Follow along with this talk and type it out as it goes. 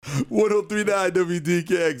103.9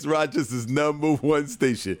 WDKX, Rochester's #1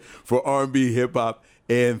 station for R&B, hip-hop,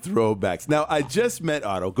 and throwbacks. Now, I just met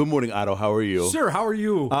Otto. Good morning, Otto. How are you? Sir, how are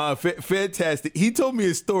you? Fantastic. He told me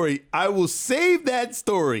a story. I will save that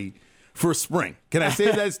story for spring. Can I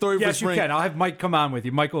save that story for spring? Yes, you can. I'll have Mike come on with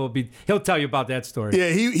you. Michael he'll tell you about that story. Yeah,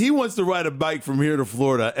 he wants to ride a bike from here to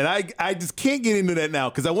Florida, and I just can't get into that now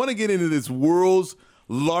because I want to get into this world's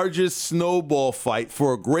largest snowball fight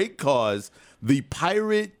for a great cause, the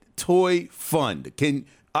Pirate Toy Fund.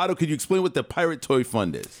 Otto, could you explain what the Pirate Toy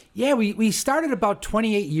Fund is? Yeah, we started about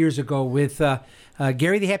 28 years ago with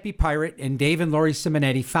Gary the Happy Pirate and Dave and Lori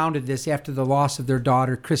Simonetti founded this after the loss of their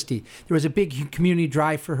daughter, Christy. There was a big community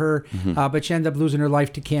drive for her, but she ended up losing her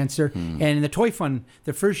life to cancer. And in the Toy Fund,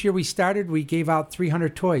 the first year we started, we gave out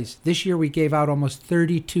 300 toys. This year we gave out almost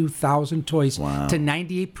 32,000 toys to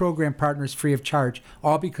 98 program partners free of charge,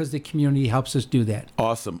 all because the community helps us do that.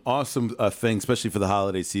 Awesome thing, especially for the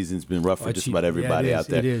holiday season. It's been rough for just about everybody out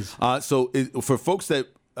there. It is. For folks that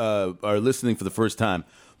are listening for the first time,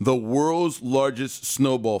 the world's largest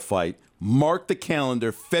snowball fight, mark the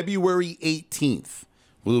calendar, February 18th.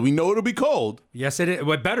 Well, we know it'll be cold. Yes, it is.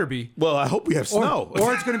 Well, it better be. Well, I hope we have snow.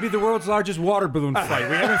 Or it's going to be the world's largest water balloon fight.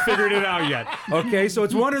 We haven't figured it out yet. Okay, so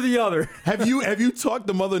it's one or the other. Have you talked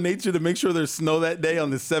to Mother Nature to make sure there's snow that day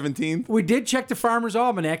on the 17th? We did check the Farmer's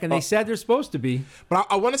Almanac, and they said there's supposed to be. But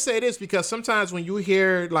I want to say this because sometimes when you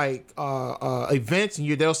hear like events and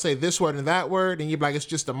they'll say this word and that word, and you're like, it's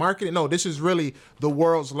just the marketing. No, this is really the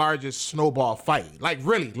world's largest snowball fight. Like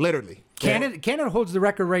really, literally. Canada holds the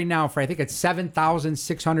record right now for, I think it's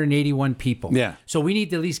 7,681 people. Yeah. So we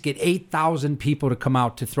need to at least get 8,000 people to come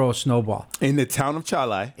out to throw a snowball. In the town of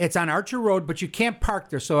Chalai. It's on Archer Road, but you can't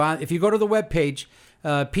park there. So if you go to the webpage,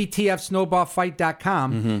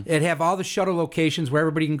 ptfsnowballfight.com, it have all the shuttle locations where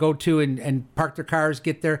everybody can go to and park their cars,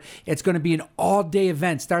 get there. It's going to be an all-day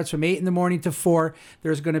event. Starts from 8 in the morning to 4.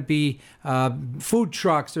 There's going to be food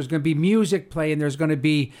trucks. There's going to be music playing. There's going to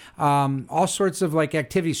be all sorts of like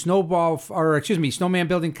activities, snowman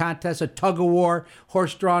building contest, a tug-of-war,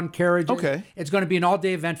 horse-drawn carriages. Okay. It's going to be an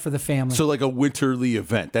all-day event for the family. So like a winterly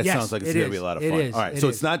event. That sounds like it's going to be a lot of fun. It is. All right, so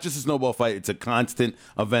it's not just a snowball fight. It's a constant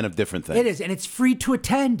event of different things. It is, and it's free to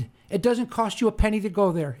attend. It doesn't cost you a penny to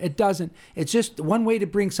go there. It doesn't. It's just one way to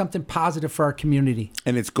bring something positive for our community.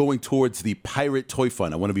 And it's going towards the Pirate Toy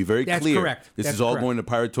Fund. I want to be very clear. That's correct. This is all going to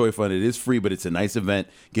Pirate Toy Fund. It is free, but it's a nice event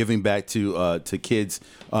giving back to kids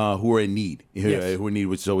who are in need, who are in need,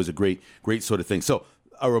 which is always a great sort of thing. So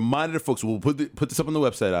a reminder to folks, we'll put this up on the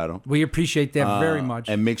website, Adam. We appreciate that very much.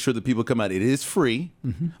 And make sure that people come out. It is free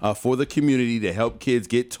for the community to help kids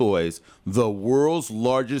get toys. The world's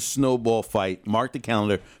largest snowball fight, mark the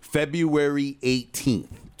calendar, February 18th.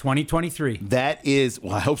 2023. That is,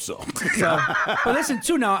 well, I hope so. But listen,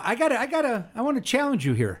 too, now, I want to challenge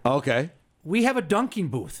you here. Okay. We have a dunking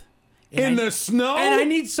booth. In the snow? And I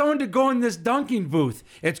need someone to go in this dunking booth.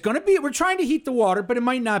 It's going to be, we're trying to heat the water, but it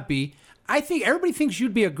might not be. I think everybody thinks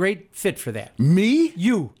you'd be a great fit for that. Me?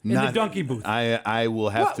 You in the dunking booth. I will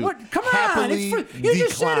have to. What? Come on! happily You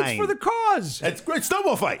just said it's for the cause. That's great.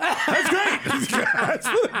 Snowball fight. That's great. That's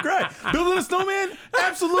great. Building a snowman?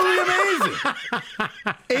 Absolutely amazing.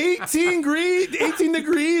 18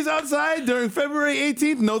 degrees outside during February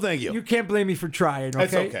 18th? No, thank you. You can't blame me for trying. Okay?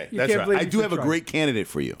 That's okay. That's right. I do have a great candidate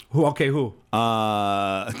for you. Who? Okay, who?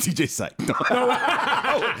 TJ Syke.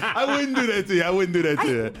 I wouldn't do that to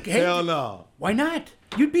you. Hell no. Why not?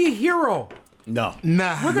 You'd be a hero. No.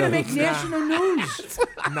 Nah. We're going to make national news.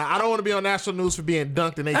 Nah, I don't want to be on national news for being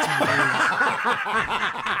dunked in 18 days.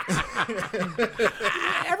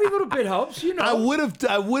 Every little bit helps, you know. I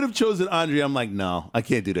would have chosen Andre. I'm like, no, I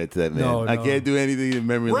can't do that to that man. No. I can't do anything in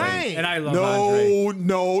memory lane. And I love Andre.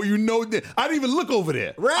 No, you know that. I didn't even look over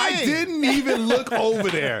there. I didn't even look over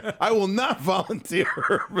there. I will not volunteer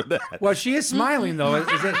for that. Well, she is smiling though.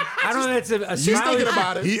 Is it? I don't know. It's a She's smile. thinking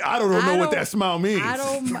about it. I don't know what that smile means.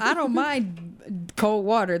 I don't mind cold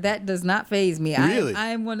water. That does not faze me. Really?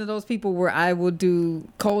 I'm one of those people where I will do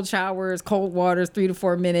cold showers, cold waters, 3 to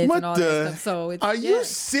 4 minutes, and all that stuff. So it's, are you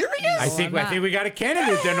serious? I think we got a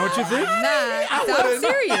candidate there, don't you think? I'm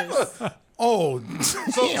serious. Oh,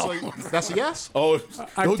 so that's a yes? Oh, It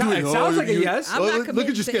sounds like a yes. I'm not look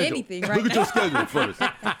at your committing to schedule. anything right Look at your schedule first.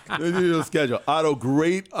 Your schedule. Otto,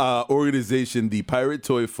 great organization, the Pirate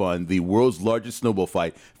Toy Fund, the world's largest snowball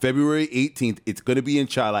fight, February 18th. It's going to be in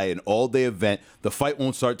Chile, an all-day event. The fight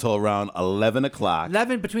won't start till around 11 o'clock.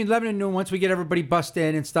 Between 11 and noon, once we get everybody bussed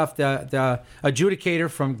in and stuff, the adjudicator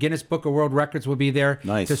from Guinness Book of World Records will be there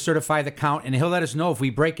to certify the count, and he'll let us know if we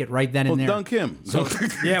break it right then and there. Dunk him. So,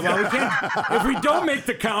 yeah, well, we can't. If we don't make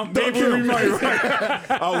the count, maybe we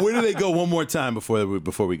might. Where do they go one more time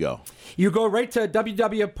before we go? You go right to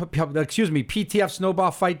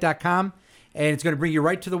ptfsnowballfight.com, and it's going to bring you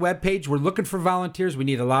right to the webpage. We're looking for volunteers. We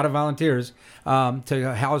need a lot of volunteers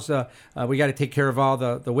to house. We got to take care of all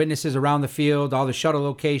the witnesses around the field, all the shuttle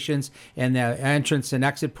locations, and the entrance and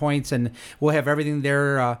exit points, and we'll have everything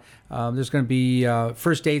there. There's going to be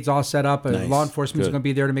first aids all set up. Nice. Law enforcement's going to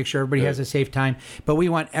be there to make sure everybody has a safe time. But we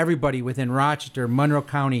want everybody within Rochester, Monroe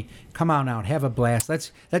County, come on out, have a blast.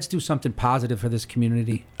 Let's do something positive for this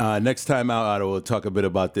community. Next time out, Otto, we'll talk a bit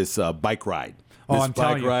about this bike ride. I'm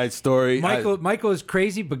telling you. Bike ride story. Michael is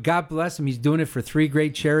crazy, but God bless him. He's doing it for 3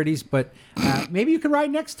 great charities. But maybe you can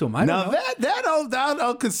ride next to him. I don't know. That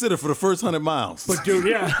I'll consider for the first 100 miles. But dude,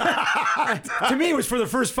 yeah. To me, it was for the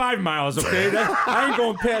first 5 miles. Okay, I ain't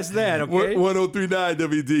going past that. Okay. 1039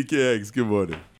 WDKX. Good morning.